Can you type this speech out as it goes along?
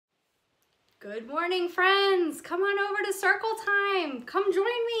Good morning, friends. Come on over to circle time. Come join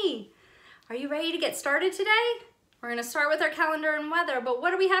me. Are you ready to get started today? We're going to start with our calendar and weather, but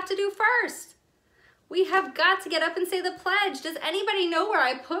what do we have to do first? We have got to get up and say the pledge. Does anybody know where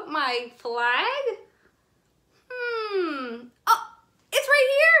I put my flag? Oh, it's right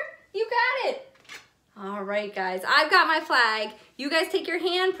here. You got it. All right, guys. I've got my flag. You guys take your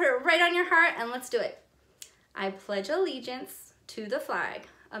hand, put it right on your heart, and let's do it. I pledge allegiance to the flag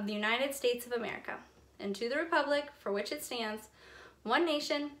of the United States of America and to the republic for which it stands, one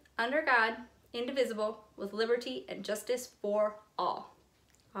nation, under God, indivisible, with liberty and justice for all.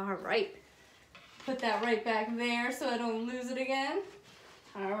 All right. Put that right back there so I don't lose it again.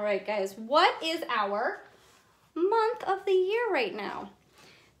 All right, guys. What is our month of the year right now?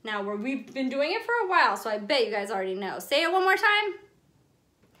 Now, we've been doing it for a while, so I bet you guys already know. Say it one more time.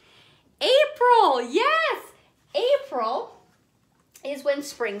 April. Yes. April is when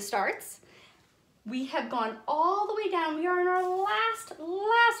spring starts. We have gone all the way down. We are in our last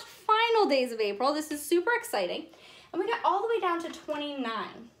final days of April. This is super exciting. And we got all the way down to 29.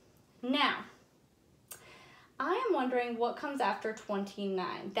 Now, I am wondering what comes after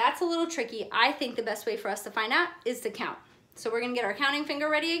 29. That's a little tricky. I think the best way for us to find out is to count. So we're gonna get our counting finger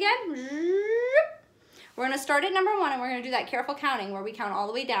ready again. We're gonna start at number 1 and we're gonna do that careful counting where we count all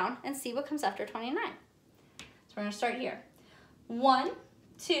the way down and see what comes after 29. So we're gonna start here. 1,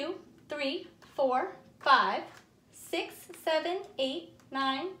 2, 3, 4, 5, 6, 7, 8,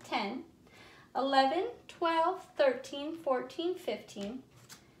 9, 10, 11, 12, 13, 14, 15,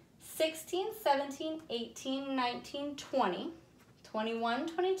 16, 17, 18, 19, 20, 21,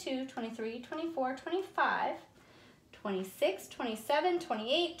 22, 23, 24, 25, 26, 27,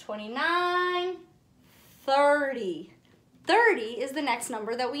 28, 29, 30. 30 is the next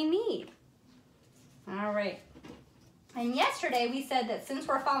number that we need. All right. And yesterday we said that since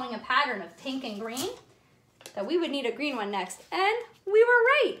we're following a pattern of pink and green, that we would need a green one next. And we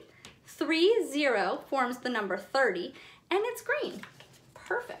were right. 30 forms the number 30 and it's green.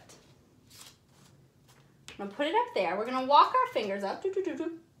 Perfect. I'm gonna put it up there. We're gonna walk our fingers up.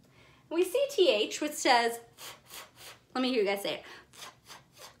 We see TH, which says, let me hear you guys say it.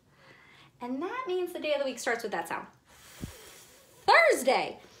 And that means the day of the week starts with that sound.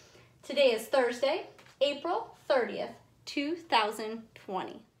 Thursday. Today is Thursday, April 30th,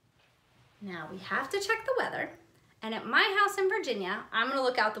 2020. Now we have to check the weather. And at my house in Virginia, I'm gonna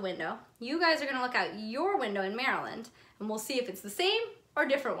look out the window. You guys are gonna look out your window in Maryland, and we'll see if it's the same or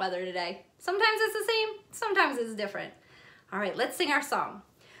different weather today. Sometimes it's the same, sometimes it's different. All right, let's sing our song.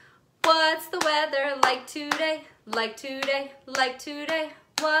 What's the weather like today? Like today, like today.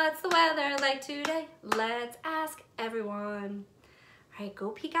 What's the weather like today? Let's ask everyone. All right, go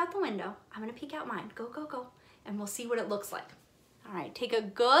peek out the window. I'm gonna peek out mine. Go, go, go. And we'll see what it looks like. All right, take a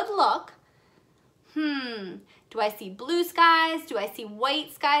good look. Do I see blue skies? Do I see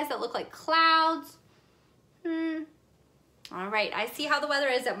white skies that look like clouds? All right, I see how the weather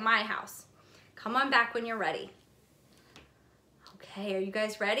is at my house. Come on back when you're ready. Okay, are you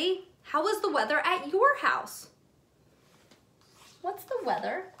guys ready? How was the weather at your house? What's the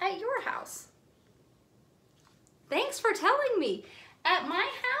weather at your house? Thanks for telling me. At my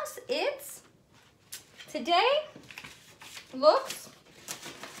house, it's today looks,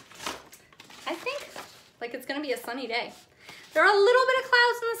 I think, like it's gonna be a sunny day. There are a little bit of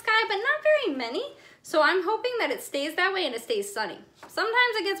clouds in the sky, but not very many. So I'm hoping that it stays that way and it stays sunny.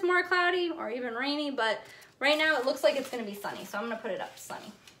 Sometimes it gets more cloudy or even rainy, but right now it looks like it's gonna be sunny. So I'm gonna put it up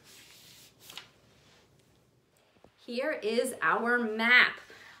sunny. Here is our map.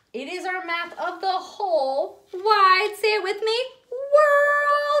 It is our map of the whole wide, say it with me,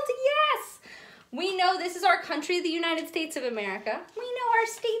 world, yes. We know this is our country, the United States of America. We know our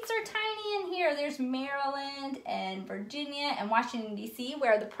states are tiny in here. There's Maryland and Virginia and Washington, D.C.,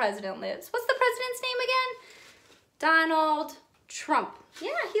 where the president lives. What's the president's name again? Donald Trump. Yeah,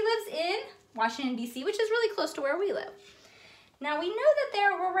 he lives in Washington, D.C., which is really close to where we live. Now, we know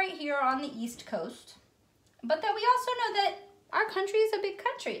that we're right here on the East Coast, but that we also know that our country is a big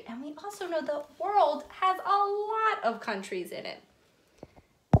country, and we also know the world has a lot of countries in it.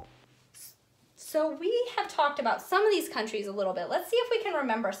 So we have talked about some of these countries a little bit. Let's see if we can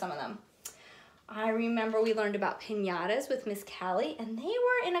remember some of them. I remember we learned about piñatas with Miss Callie, and they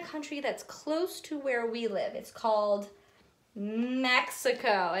were in a country that's close to where we live. It's called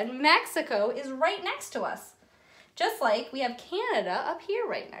Mexico, and Mexico is right next to us. Just like we have Canada up here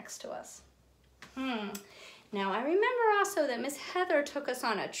right next to us. Now, I remember also that Miss Heather took us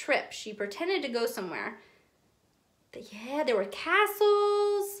on a trip. She pretended to go somewhere. But yeah, there were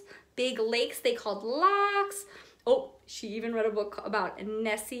castles, big lakes they called locks. Oh, she even read a book about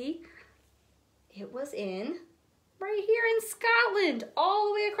Nessie. It was right here in Scotland, all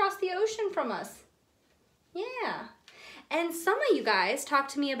the way across the ocean from us. Yeah. And some of you guys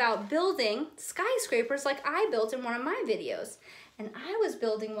talked to me about building skyscrapers like I built in one of my videos. And I was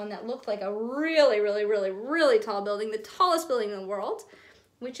building one that looked like a really, really, really, really tall building, the tallest building in the world,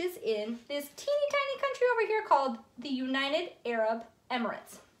 which is in this teeny tiny country over here called the United Arab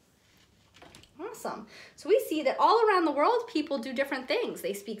Emirates. Awesome. So we see that all around the world, people do different things.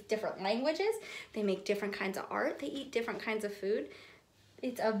 They speak different languages. They make different kinds of art. They eat different kinds of food.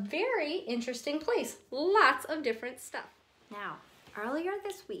 It's a very interesting place. Lots of different stuff. Now, earlier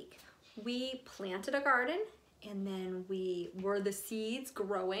this week, we planted a garden, and then were the seeds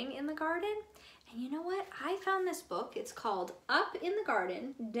growing in the garden. And you know what? I found this book. It's called Up in the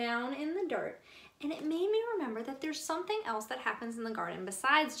Garden, Down in the Dirt. And it made me remember that there's something else that happens in the garden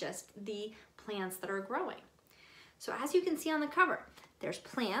besides just the plants that are growing. So as you can see on the cover, there's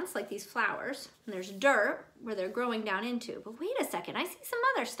plants like these flowers, and there's dirt where they're growing down into. But wait a second, I see some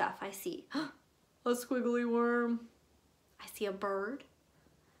other stuff. I see a squiggly worm. I see a bird.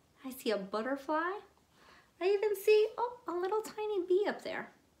 I see a butterfly. I even see, a little tiny bee up there.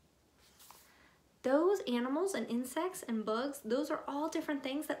 Those animals and insects and bugs, those are all different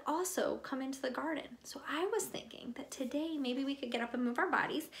things that also come into the garden. So I was thinking that today maybe we could get up and move our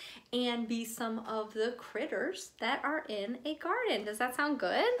bodies and be some of the critters that are in a garden. Does that sound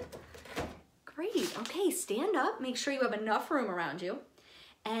good? Great. Okay, stand up. Make sure you have enough room around you.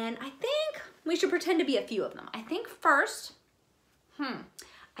 And I think we should pretend to be a few of them. I think first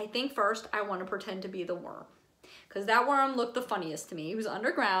I want to pretend to be the worm, because that worm looked the funniest to me. He was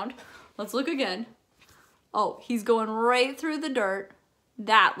underground. Let's look again. Oh, he's going right through the dirt.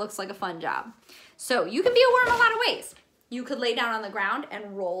 That looks like a fun job. So you can be a worm a lot of ways. You could lay down on the ground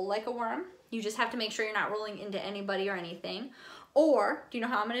and roll like a worm. You just have to make sure you're not rolling into anybody or anything. Or, do you know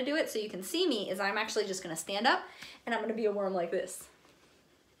how I'm gonna do it so you can see me, is I'm actually just gonna stand up and I'm gonna be a worm like this.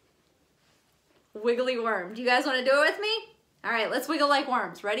 Wiggly worm. Do you guys wanna do it with me? All right, let's wiggle like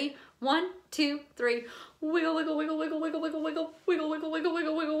worms. Ready? 1, 2, 3. Wiggle, wiggle, wiggle, wiggle, wiggle, wiggle, wiggle, wiggle, wiggle, wiggle,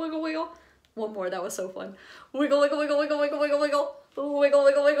 wiggle, wiggle, wiggle, wiggle. One more, that was so fun. Wiggle, wiggle, wiggle, wiggle, wiggle, wiggle, wiggle. Wiggle,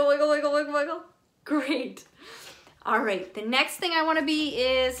 wiggle, wiggle, wiggle, wiggle, wiggle, wiggle. Great. All right, the next thing I want to be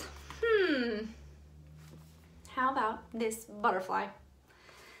is, how about this butterfly?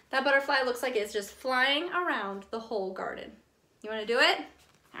 That butterfly looks like it's just flying around the whole garden. You want to do it?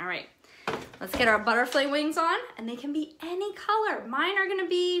 All right. Let's get our butterfly wings on, and they can be any color. Mine are gonna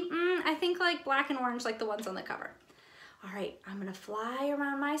be, I think like black and orange, like the ones on the cover. All right, I'm gonna fly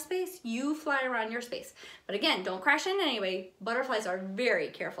around my space, you fly around your space. But again, don't crash in anyway. Butterflies are very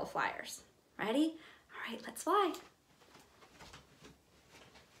careful flyers. Ready? All right, let's fly.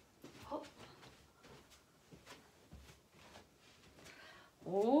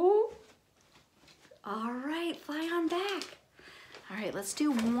 Oh. All right, fly on back. All right, let's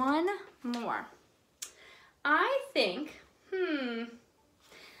do one more. I think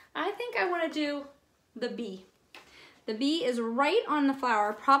I want to do the bee. The bee is right on the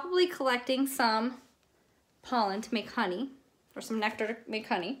flower, probably collecting some pollen to make honey, or some nectar to make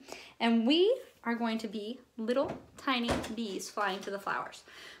honey. And we are going to be little tiny bees flying to the flowers.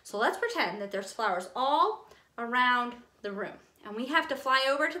 So let's pretend that there's flowers all around the room. And we have to fly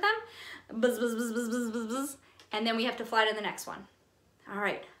over to them, buzz, buzz, buzz, buzz, buzz, buzz, buzz, and then we have to fly to the next one. All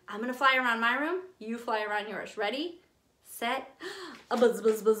right, I'm gonna fly around my room, you fly around yours. Ready, set, a buzz,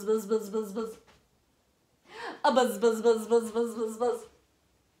 buzz, buzz, buzz, buzz, buzz, buzz. A buzz, buzz, buzz, buzz, buzz, buzz, buzz.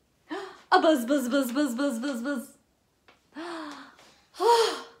 A buzz, buzz, buzz, buzz, buzz, buzz, buzz.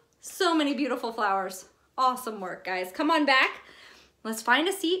 So many beautiful flowers. Awesome work, guys. Come on back. Let's find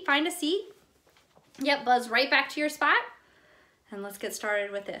a seat, find a seat. Yep, buzz right back to your spot. And let's get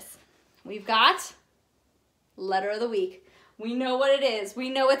started with this. We've got letter of the week. We know what it is. We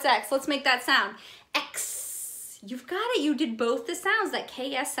know it's X. Let's make that sound. X. You've got it. You did both the sounds, that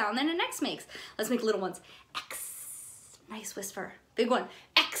KS sound and an X makes. Let's make little ones. X. Nice whisper. Big one.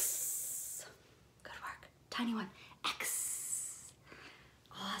 X. Good work. Tiny one. X.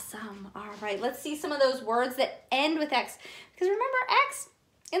 Awesome. All right. Let's see some of those words that end with X. Because remember, X,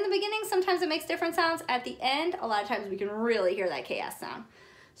 in the beginning, sometimes it makes different sounds. At the end, a lot of times we can really hear that KS sound.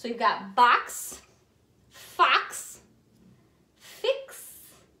 So you've got box, fox, fix,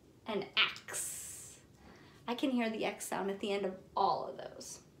 and axe. I can hear the X sound at the end of all of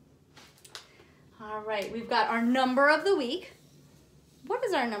those. All right, we've got our number of the week. What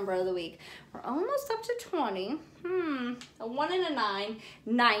is our number of the week? We're almost up to 20. A 1 and a 9,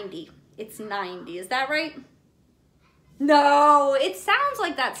 90. It's 90, is that right? No, it sounds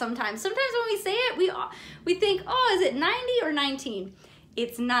like that sometimes. Sometimes when we say it, we think, oh, is it 90 or 19?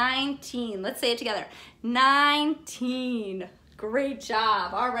 It's 19. Let's say it together. 19. Great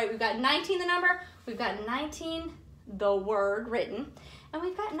job. All right, we've got 19 the number, we've got 19 the word written, and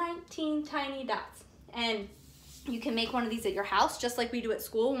we've got 19 tiny dots. And you can make one of these at your house, just like we do at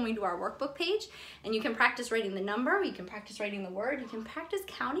school when we do our workbook page. And you can practice writing the number, you can practice writing the word, you can practice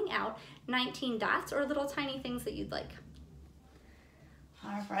counting out 19 dots or little tiny things that you'd like.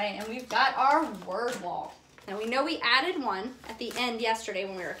 All right, and we've got our word wall. Now we know we added one at the end yesterday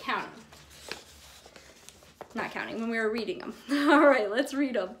when we were counting. Not counting, when we were reading them. All right, let's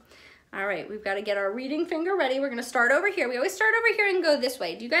read them. All right, we've got to get our reading finger ready. We're gonna start over here. We always start over here and go this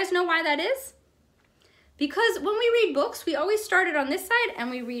way. Do you guys know why that is? Because when we read books, we always start it on this side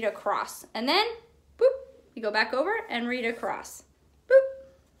and we read across. And then, boop, we go back over and read across. Boop,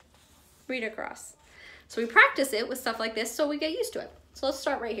 read across. So we practice it with stuff like this so we get used to it. So let's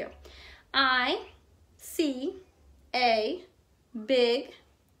start right here. I, C, A, big,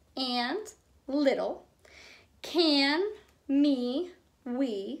 and little, can, me,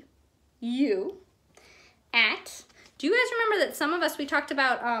 we, you, at. Do you guys remember that some of us, we talked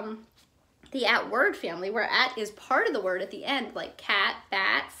about the at word family, where at is part of the word at the end, like cat,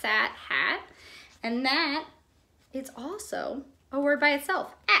 bat, sat, hat, and that is also a word by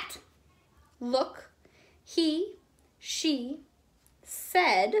itself, at. Look, he, she,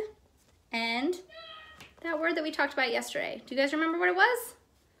 said, and that word that we talked about yesterday. Do you guys remember what it was?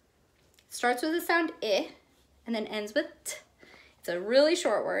 It starts with the sound I and then ends with t. It's a really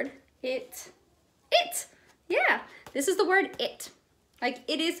short word. It. Yeah, this is the word it. Like,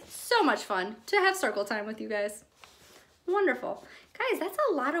 it is so much fun to have circle time with you guys. Wonderful. Guys, that's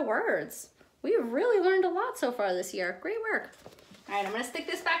a lot of words. We've really learned a lot so far this year. Great work. All right, I'm gonna stick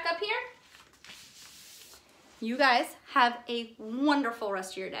this back up here. You guys have a wonderful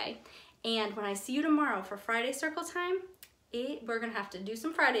rest of your day. And when I see you tomorrow for Friday circle time, we're gonna have to do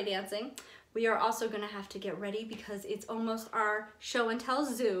some Friday dancing. We are also gonna have to get ready because it's almost our show and tell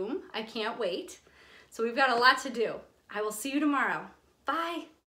Zoom. I can't wait. So we've got a lot to do. I will see you tomorrow. Bye.